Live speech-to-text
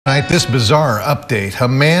Tonight, this bizarre update. A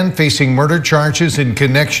man facing murder charges in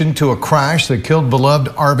connection to a crash that killed beloved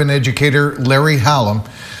Arvin educator Larry Hallum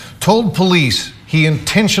told police he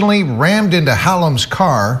intentionally rammed into Hallum's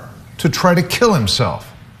car to try to kill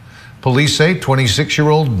himself. Police say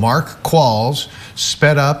 26-year-old Mark Qualls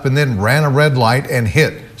sped up and then ran a red light and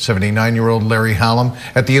hit 79-year-old Larry Hallum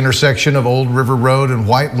at the intersection of Old River Road and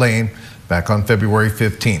White Lane back on February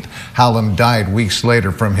 15th. Hallum died weeks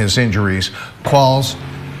later from his injuries. Qualls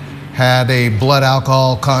had a blood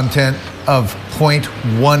alcohol content of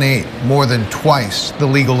 0.18, more than twice the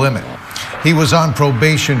legal limit. He was on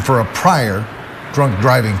probation for a prior drunk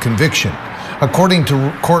driving conviction. According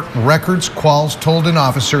to court records, Qualls told an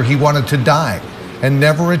officer he wanted to die and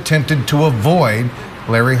never attempted to avoid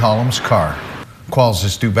Larry Hallum's car. Qualls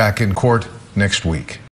is due back in court next week.